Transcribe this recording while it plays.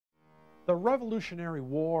The Revolutionary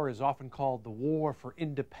War is often called the War for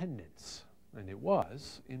Independence, and it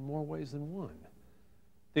was in more ways than one.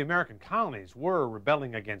 The American colonies were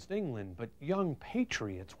rebelling against England, but young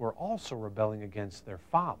patriots were also rebelling against their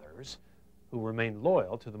fathers, who remained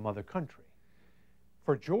loyal to the mother country.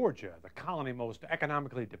 For Georgia, the colony most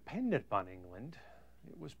economically dependent on England,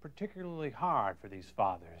 it was particularly hard for these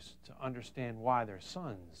fathers to understand why their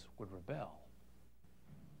sons would rebel.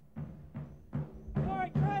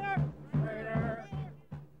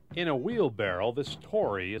 In a wheelbarrow, this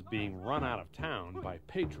Tory is being run out of town by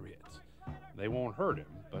patriots. They won't hurt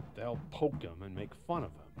him, but they'll poke him and make fun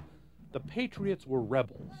of him. The patriots were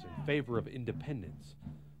rebels in favor of independence.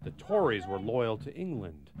 The Tories were loyal to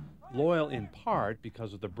England, loyal in part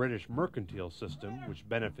because of the British mercantile system, which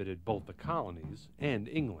benefited both the colonies and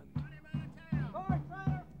England.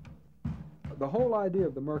 The whole idea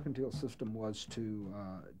of the mercantile system was to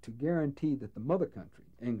guarantee that the mother country,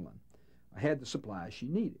 England, had the supplies she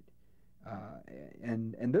needed.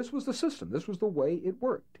 And this was the system. This was the way it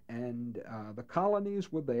worked. And the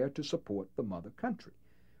colonies were there to support the mother country.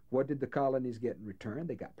 What did the colonies get in return?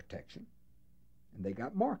 They got protection, and they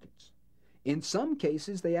got markets. In some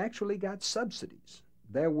cases, they actually got subsidies.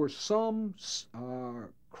 There were some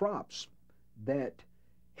crops that,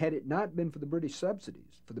 had it not been for the British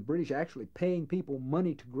subsidies, for the British actually paying people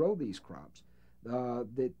money to grow these crops,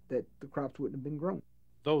 that the crops wouldn't have been grown.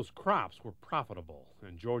 Those crops were profitable,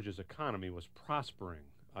 and Georgia's economy was prospering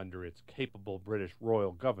under its capable British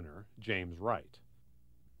royal governor, James Wright.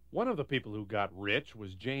 One of the people who got rich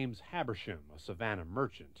was James Habersham, a Savannah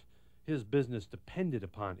merchant. His business depended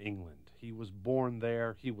upon England. He was born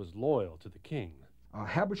there. He was loyal to the king.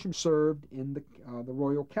 Habersham served in the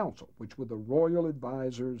Royal Council, which were the royal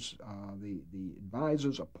advisors, the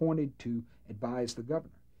advisors appointed to advise the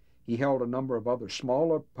governor. He held a number of other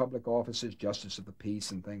smaller public offices, Justice of the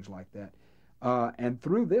Peace and things like that. And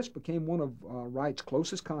through this became one of Wright's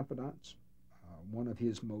closest confidants, one of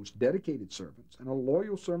his most dedicated servants, and a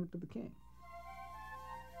loyal servant to the king.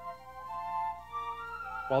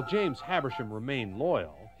 While James Habersham remained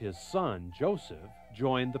loyal, his son, Joseph,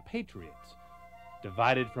 joined the Patriots.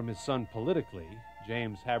 Divided from his son politically,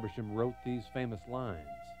 James Habersham wrote these famous lines.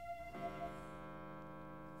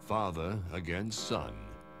 Father against son,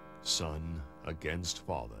 son against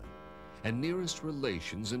father, and nearest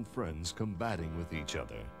relations and friends combating with each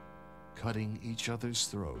other, cutting each other's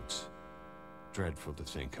throats. Dreadful to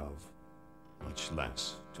think of, much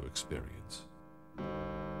less to experience.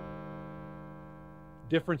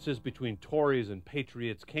 Differences between Tories and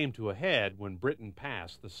Patriots came to a head when Britain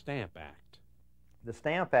passed the Stamp Act. The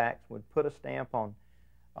Stamp Act would put a stamp on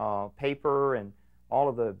paper, and all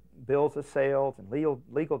of the bills of sales and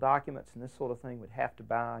legal documents and this sort of thing would have to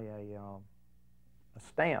buy a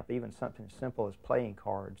stamp. Even something as simple as playing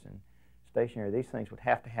cards and stationery, these things would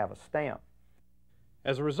have to have a stamp.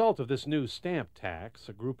 As a result of this new stamp tax,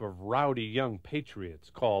 a group of rowdy young patriots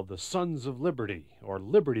called the Sons of Liberty, or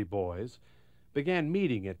Liberty Boys, began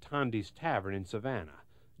meeting at Tondy's Tavern in Savannah.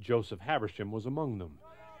 Joseph Habersham was among them.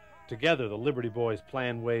 Together, the Liberty Boys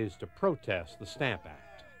planned ways to protest the Stamp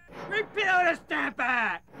Act. Repeal the Stamp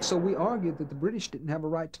Act! So we argued that the British didn't have a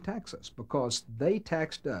right to tax us because they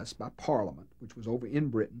taxed us by Parliament, which was over in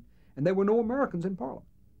Britain, and there were no Americans in Parliament.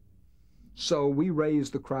 So we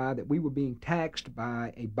raised the cry that we were being taxed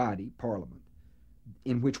by a body, Parliament,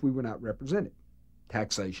 in which we were not represented.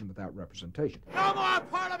 Taxation without representation. No more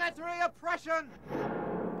parliamentary oppression!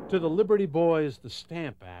 To the Liberty Boys, the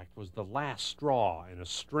Stamp Act was the last straw in a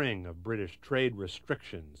string of British trade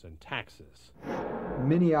restrictions and taxes.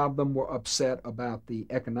 Many of them were upset about the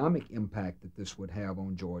economic impact that this would have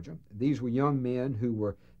on Georgia. These were young men who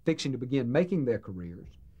were fixing to begin making their careers,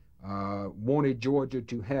 wanted Georgia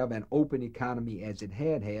to have an open economy as it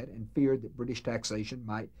had had, and feared that British taxation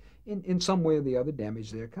might, in some way or the other,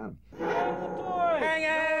 damage their economy. Hang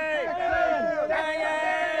it!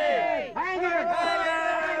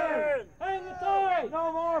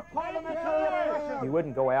 No more parliamentary oppression! You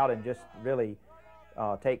wouldn't go out and just really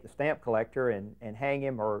take the stamp collector and hang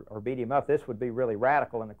him or beat him up. This would be really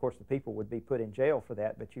radical, and of course the people would be put in jail for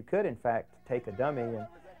that. But you could, in fact, take a dummy and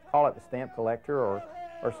call it the stamp collector or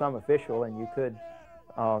some official, and you could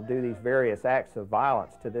do these various acts of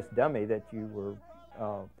violence to this dummy that you were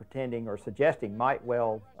pretending or suggesting might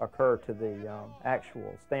well occur to the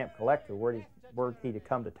actual stamp collector were he to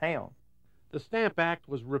come to town. The Stamp Act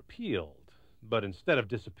was repealed, but instead of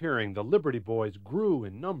disappearing, the Liberty Boys grew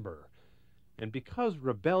in number. And because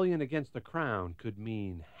rebellion against the crown could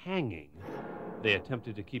mean hanging, they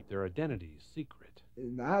attempted to keep their identities secret.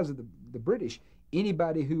 In the eyes of the British,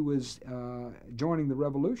 anybody who was joining the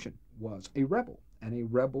revolution was a rebel. and a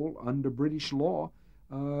rebel under British law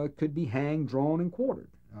could be hanged, drawn, and quartered,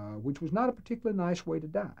 which was not a particularly nice way to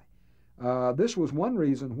die. This was one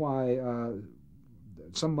reason why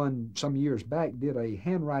someone some years back did a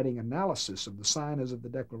handwriting analysis of the signers of the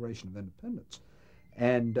Declaration of Independence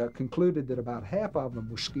and concluded that about half of them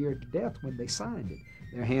were scared to death when they signed it.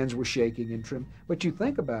 Their hands were shaking and trembling. But you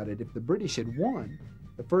think about it, if the British had won,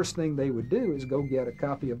 the first thing they would do is go get a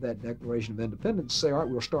copy of that Declaration of Independence and say, all right,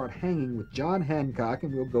 we'll start hanging with John Hancock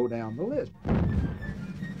and we'll go down the list.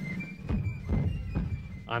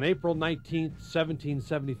 On April 19th,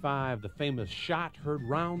 1775, the famous shot heard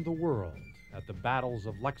round the world at the battles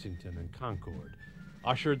of Lexington and Concord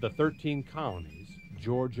ushered the 13 colonies,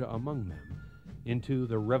 Georgia among them, into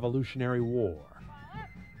the Revolutionary War.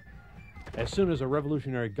 As soon as a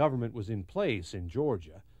revolutionary government was in place in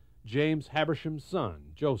Georgia, James Habersham's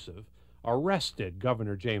son, Joseph, arrested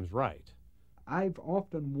Governor James Wright. I've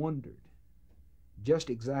often wondered just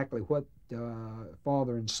exactly what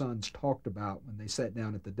father and sons talked about when they sat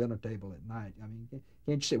down at the dinner table at night. I mean, can't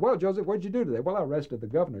you say, well, Joseph, what'd you do today? Well, I arrested the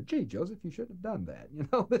governor. Gee, Joseph, you shouldn't have done that. You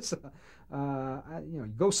know, this,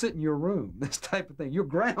 go sit in your room, this type of thing. You're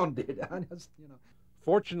grounded.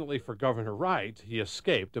 Fortunately for Governor Wright, he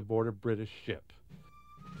escaped aboard a British ship.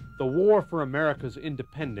 The war for America's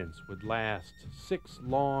independence would last 6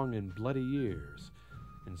 long and bloody years.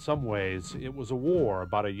 In some ways, it was a war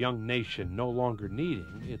about a young nation no longer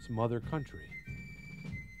needing its mother country.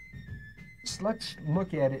 So let's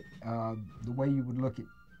look at it the way you would look at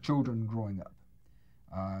children growing up.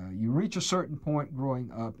 You reach a certain point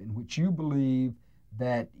growing up in which you believe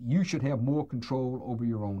that you should have more control over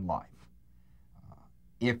your own life.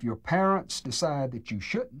 If your parents decide that you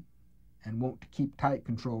shouldn't and want to keep tight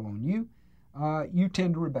control on you, you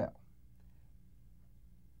tend to rebel.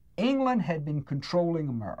 England had been controlling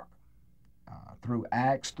America through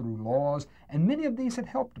acts, through laws, and many of these had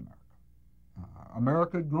helped America.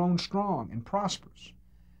 America had grown strong and prosperous.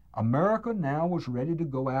 America now was ready to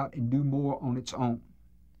go out and do more on its own,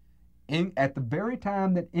 at the very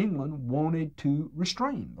time that England wanted to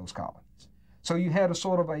restrain those colonies. So you had a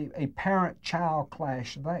sort of a parent-child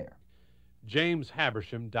clash there. James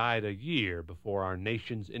Habersham died a year before our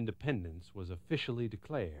nation's independence was officially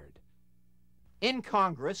declared. In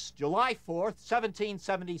Congress, July 4th,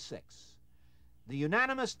 1776, the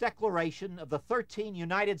unanimous declaration of the 13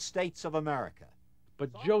 United States of America. But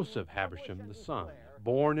Joseph Habersham, the son,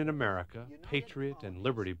 born in America, patriot and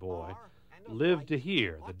liberty boy, lived to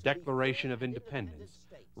hear the Declaration of Independence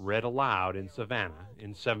read aloud in Savannah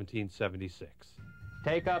in 1776.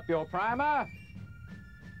 Take up your primer.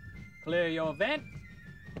 Clear your vent.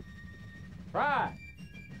 Try.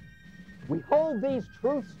 We hold these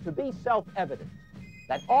truths to be self-evident,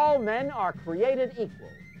 that all men are created equal.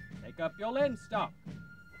 Take up your linstock.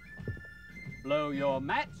 Blow your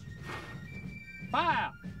match.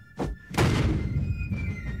 Fire!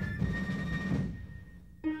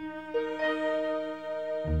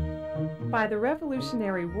 By the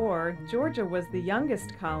Revolutionary War, Georgia was the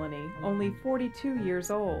youngest colony, only 42 years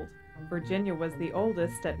old. Virginia was the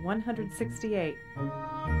oldest at 168.